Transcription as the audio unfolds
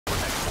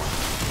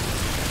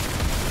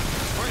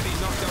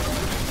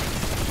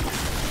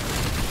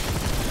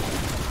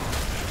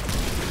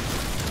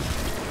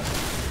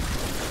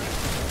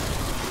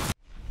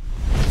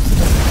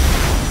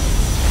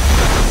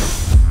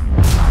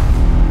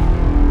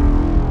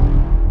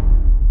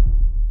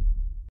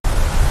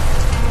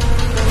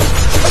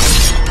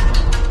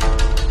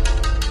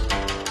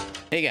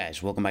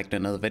guys, welcome back to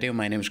another video.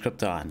 My name is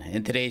Krypton.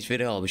 In today's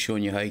video I'll be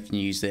showing you how you can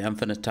use the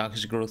infinite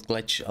toxic growth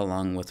glitch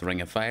along with Ring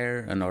of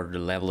Fire in order to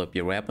level up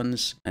your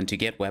weapons and to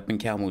get weapon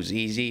camos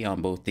easy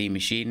on both the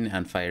Maschine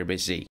and Firebase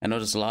Z. I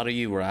noticed a lot of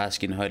you were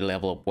asking how to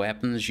level up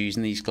weapons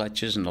using these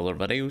glitches in other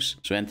videos.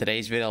 So in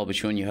today's video I'll be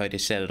showing you how to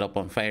set it up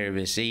on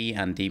Firebase Z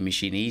and the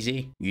Maschine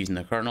easy using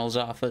the kernel's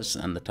office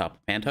and the top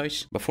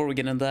penthouse. Before we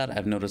get into that,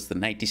 I've noticed that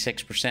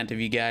 96%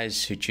 of you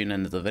guys who tune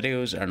into the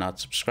videos are not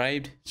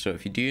subscribed. So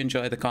if you do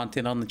enjoy the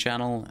content on the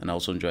channel and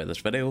also enjoy this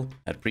video,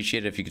 I'd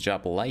appreciate it if you could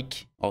drop a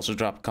like. Also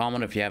drop a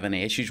comment if you have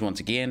any issues.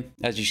 Once again,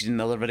 as you see in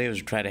the other videos,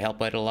 we try to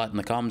help out a lot in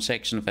the comment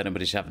section if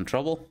anybody's having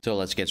trouble. So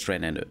let's get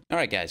straight into it.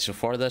 Alright guys, so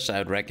for this I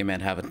would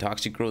recommend having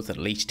toxic growth at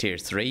least tier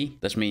 3.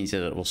 This means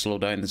that it will slow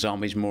down the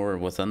zombies more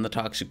within the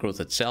toxic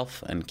growth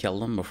itself and kill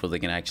them before they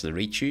can actually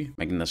reach you,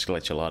 making this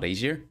glitch a lot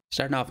easier.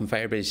 Starting off in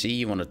Firebase Z,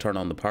 you want to turn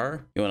on the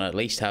power. You want to at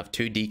least have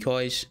 2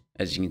 decoys.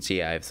 As you can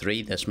see, I have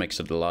 3. This makes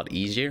it a lot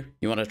easier.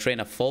 You want to train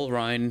a full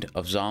round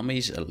of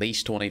zombies, at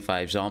least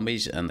 25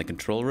 zombies in the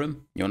control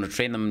room. You want to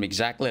train them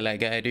exactly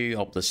like I do,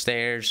 up the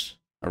stairs,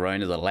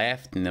 around to the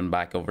left, and then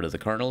back over to the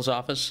kernel's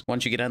office.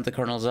 Once you get into the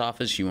kernel's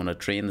office, you want to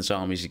train the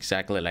zombies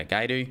exactly like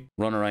I do.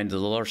 Run around to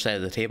the other side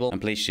of the table and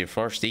place your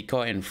first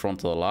decoy in front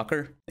of the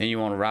locker. Then you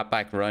want to wrap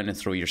back around and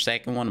throw your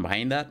second one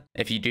behind that.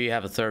 If you do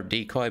have a third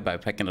decoy, by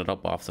picking it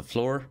up off the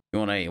floor, you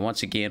want to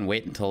once again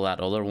wait until that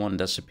other one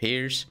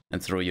disappears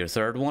and throw your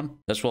third one.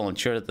 This will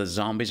ensure that the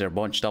zombies are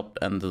bunched up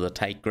into the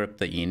tight grip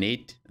that you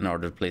need in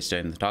order to place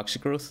down the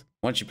toxic growth.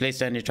 Once you place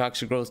down your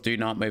toxic growth, do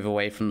not move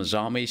away from the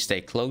zombies,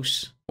 stay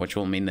close, which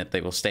will mean that they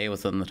will stay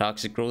within the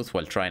toxic growth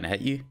while trying to hit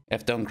you.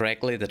 If done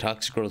correctly, the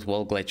toxic growth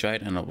will glitch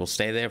out and it will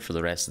stay there for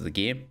the rest of the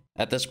game.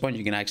 At this point,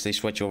 you can actually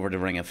switch over to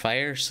Ring of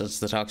Fire. Since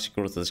the toxic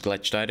growth is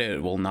glitched out,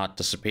 it will not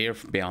disappear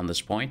beyond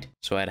this point.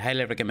 So I'd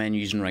highly recommend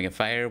using Ring of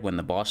Fire when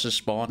the bosses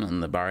spawn on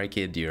the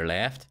barricade to your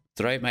left.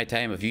 Throughout my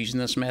time of using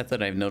this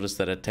method, I've noticed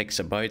that it takes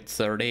about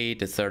 30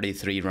 to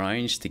 33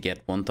 rounds to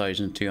get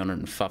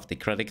 1,250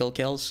 critical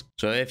kills.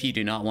 So if you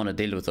do not want to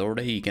deal with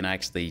order, you can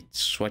actually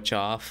switch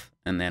off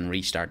and then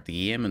restart the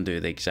game and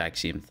do the exact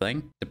same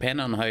thing.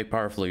 Depending on how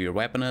powerful your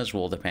weapon is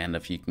will depend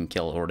if you can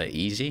kill Orda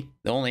easy.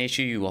 The only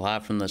issue you will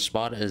have from this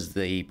spot is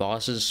the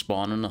bosses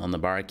spawning on the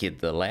barricade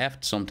to the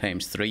left.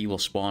 Sometimes 3 will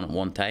spawn at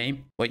one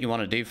time. What you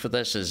want to do for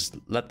this is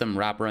let them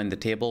wrap around the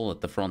table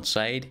at the front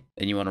side.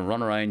 Then you want to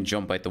run around,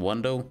 jump out the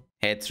window,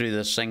 head through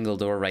this single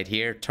door right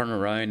here, turn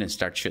around and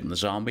start shooting the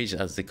zombies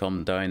as they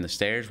come down the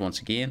stairs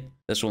once again.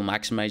 This will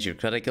maximize your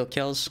critical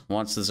kills.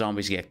 Once the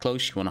zombies get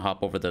close, you want to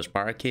hop over this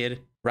barricade,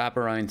 wrap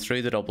around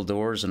through the double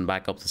doors and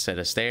back up the set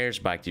of stairs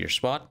back to your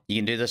spot. You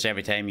can do this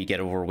every time you get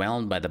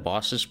overwhelmed by the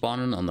bosses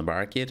spawning on the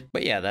barricade.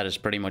 But yeah, that is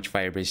pretty much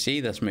Firebase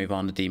Z. Let's move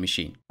on to the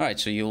Maschine. Alright,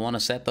 so you'll want to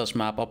set this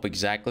map up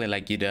exactly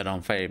like you did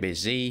on Firebase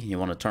Z. You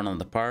want to turn on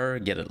the power,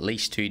 get at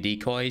least 2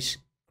 decoys.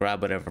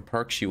 Grab whatever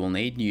perks you will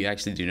need. You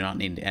actually do not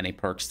need any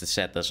perks to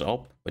set this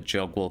up, but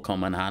Jug will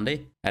come in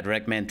handy. I'd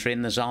recommend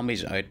training the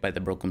zombies out by the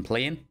broken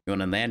plane. You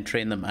want to then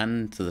train them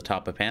into the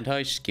top of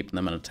penthouse, keeping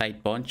them in a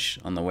tight bunch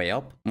on the way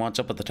up. Once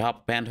up at the top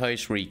of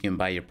penthouse where you can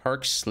buy your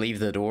perks, leave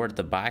the door at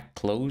the back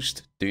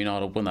closed. Do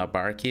not open that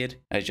barricade.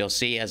 As you'll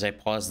see as I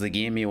pause the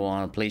game, you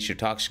want to place your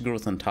toxic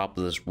growth on top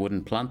of this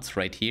wooden plinth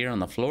right here on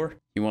the floor.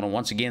 You want to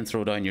once again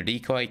throw down your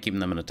decoy,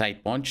 keeping them in a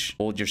tight bunch.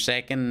 Hold your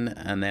second,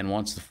 and then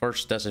once the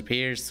first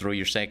disappears, throw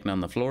your second on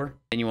the floor.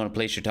 Then you want to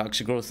place your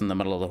toxic growth in the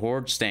middle of the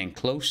horde, staying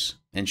close,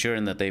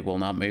 ensuring that they will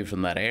not move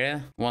from that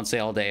area. Once they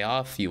all die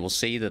off, you will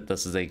see that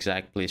this is the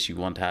exact place you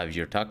want to have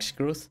your toxic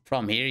growth.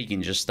 From here, you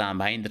can just stand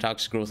behind the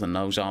toxic growth and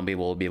no zombie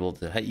will be able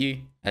to hit you.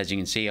 As you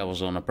can see, I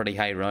was on a pretty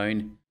high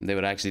round. They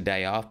would actually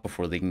die off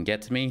before they can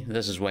get to me.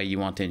 This is why you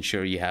want to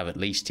ensure you have at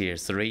least tier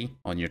 3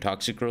 on your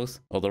toxic growth.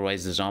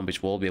 Otherwise, the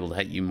zombies will be able to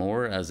hit you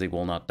more as they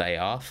will not die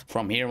off.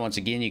 From here, once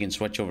again, you can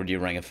switch over to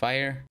your Ring of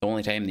Fire. The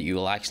only time that you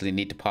will actually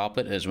need to pop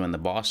it is when the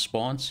boss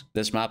spawns.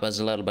 This map is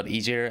a little bit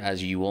easier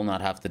as you will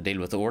not have to deal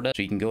with Orda.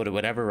 So you can go to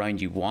whatever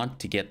round you want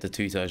to get the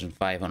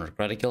 2,500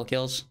 critical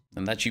kills.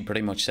 And that you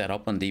pretty much set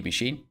up on the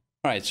Maschine.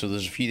 Alright, so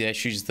there's a few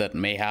issues that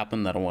may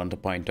happen that I want to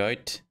point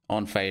out.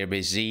 On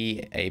Firebase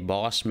Z, a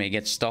boss may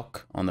get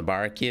stuck on the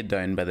barricade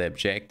down by the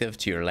objective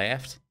to your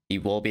left. He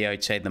will be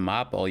outside the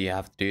map. All you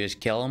have to do is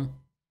kill him.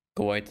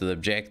 Go out to the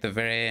objective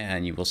area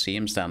and you will see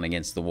him standing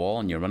against the wall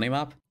on your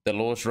minimap. The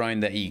lowest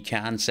round that you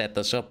can set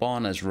this up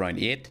on is round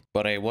 8,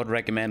 but I would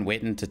recommend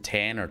waiting to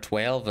 10 or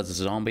 12 as the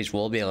zombies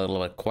will be a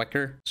little bit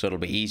quicker, so it'll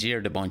be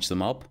easier to bunch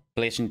them up.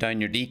 Placing down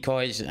your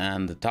decoys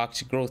and the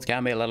toxic growth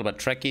can be a little bit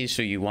tricky,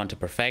 so you want to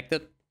perfect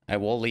it. I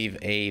will leave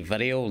a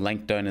video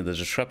linked down in the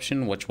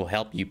description which will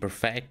help you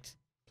perfect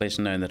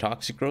placing down the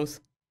toxic growth.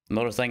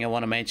 Another thing I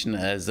want to mention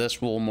is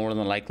this will more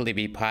than likely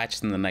be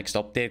patched in the next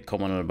update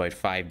coming in about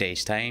 5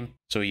 days time.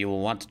 So you will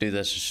want to do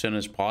this as soon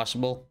as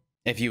possible.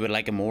 If you would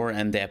like a more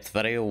in-depth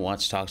video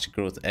once toxic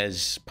growth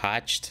is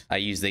patched, I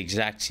use the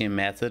exact same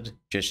method,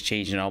 just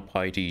changing up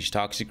how to use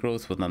toxic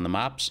growth within the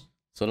maps.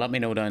 So let me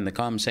know down in the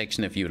comment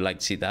section if you would like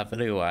to see that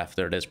video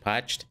after it is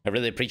patched. I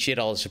really appreciate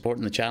all the support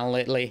in the channel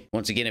lately.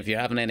 Once again, if you're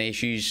having any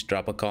issues,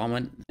 drop a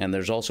comment. And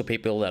there's also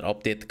people that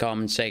update the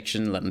comment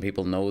section, letting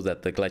people know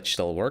that the glitch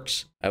still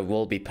works. I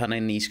will be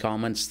pinning these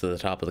comments to the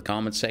top of the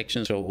comment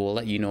section, so we'll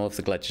let you know if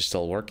the glitch is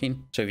still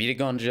working. So if you did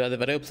go and enjoy the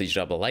video, please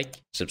drop a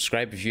like.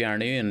 Subscribe if you are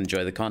new and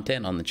enjoy the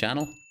content on the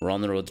channel. We're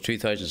on the road to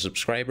 2,000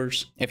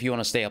 subscribers. If you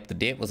want to stay up to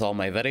date with all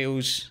my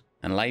videos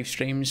and live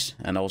streams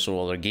and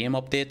also other game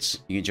updates,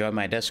 you can join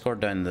my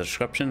Discord down in the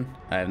description.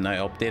 I have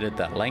now updated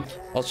that link.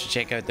 Also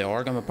check out the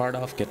org I'm a part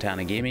of,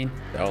 Katana Gaming.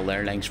 All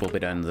their links will be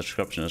down in the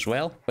description as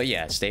well. But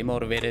yeah, stay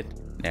motivated,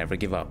 never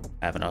give up.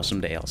 Have an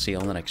awesome day. I'll see you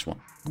on the next one.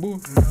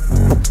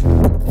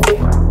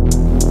 Bye.